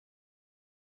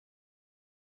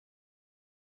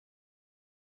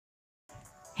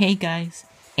Hey guys,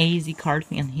 Kart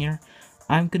fan here.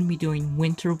 I'm going to be doing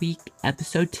Winter Week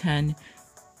Episode 10.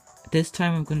 This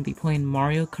time I'm going to be playing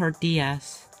Mario Kart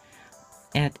DS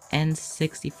at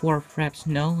N64 Frappe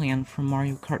Snowland from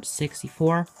Mario Kart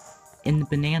 64 in the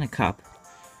Banana Cup.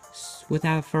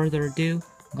 Without further ado,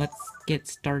 let's get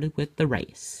started with the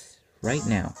race right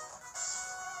now.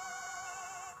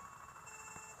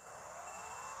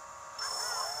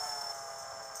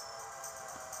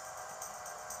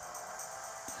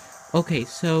 Okay,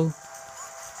 so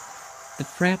the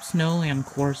Frappe Snowland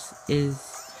course is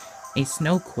a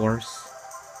snow course,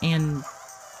 and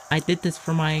I did this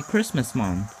for my Christmas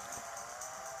month.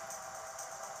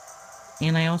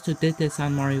 And I also did this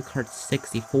on Mario Kart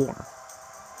 64.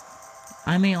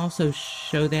 I may also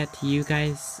show that to you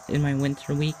guys in my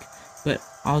winter week, but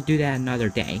I'll do that another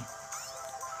day.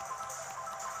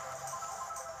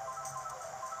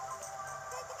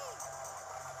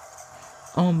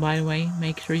 Oh, and by the way,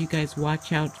 make sure you guys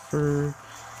watch out for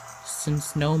some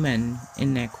snowmen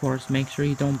in that course. Make sure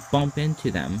you don't bump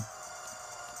into them.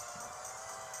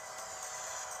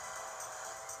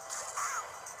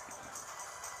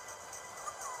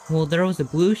 Well, there was a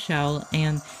blue shell,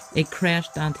 and it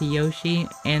crashed onto Yoshi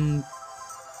and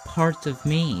parts of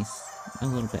me a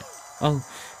little bit. Oh,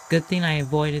 good thing I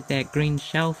avoided that green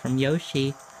shell from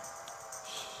Yoshi.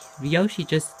 Yoshi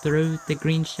just threw the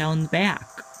green shell in the back.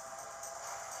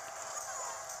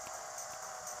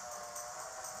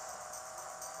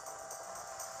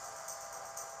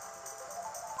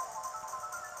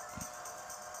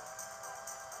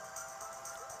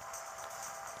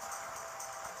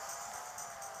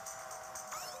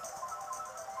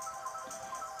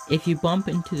 If you bump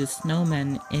into the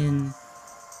snowmen in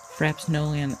Frappe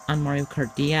Snowland on Mario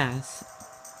Kart DS,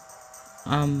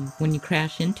 when you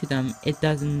crash into them, it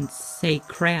doesn't say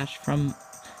crash from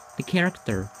the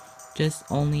character, just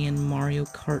only in Mario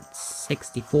Kart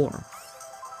 64.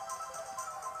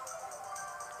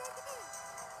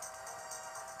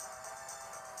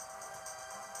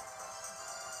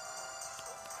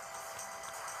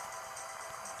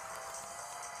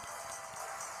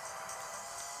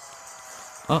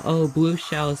 Uh-oh, blue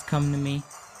shell is coming to me.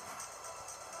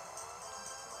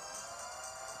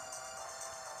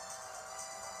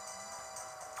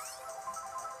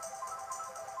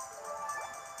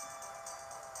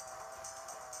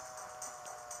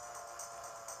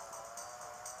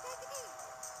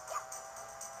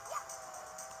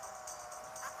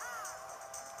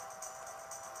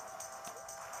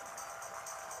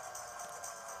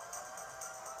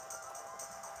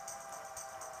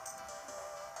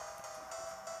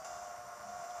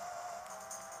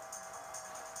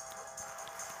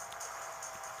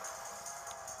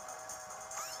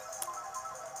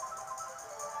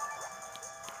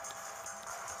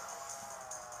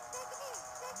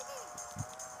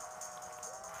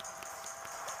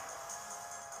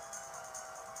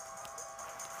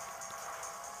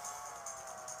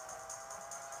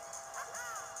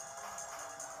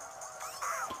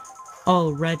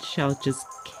 Oh, red shell just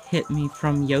hit me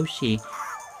from Yoshi,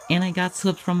 and I got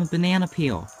slipped from a banana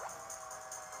peel.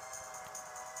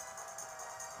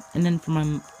 And then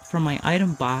from my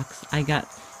item box, I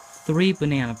got 3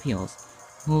 banana peels.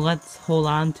 Well, let's hold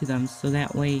on to them so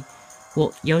that way,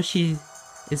 well, Yoshi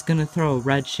is gonna throw a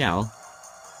red shell.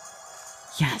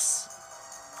 Yes!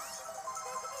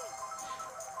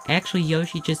 Actually,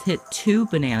 Yoshi just hit 2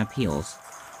 banana peels.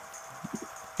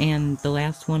 And the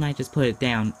last one, I just put it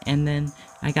down. And then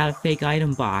I got a fake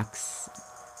item box.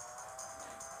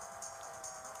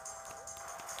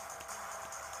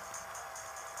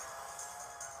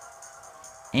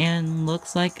 And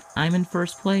looks like I'm in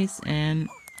first place, and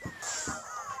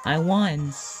I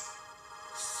won.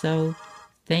 So,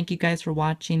 thank you guys for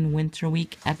watching Winter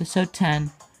Week Episode 10.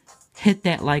 Hit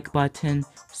that like button,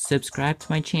 subscribe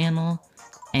to my channel,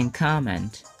 and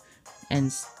comment.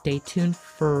 And stay tuned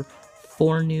for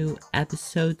 4 new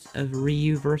episodes of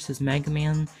Ryu vs. Mega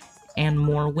Man and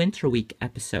more Winter Week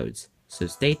episodes. So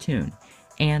stay tuned.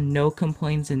 And no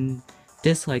complaints and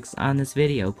dislikes on this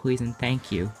video, please and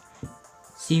thank you.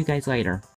 See you guys later.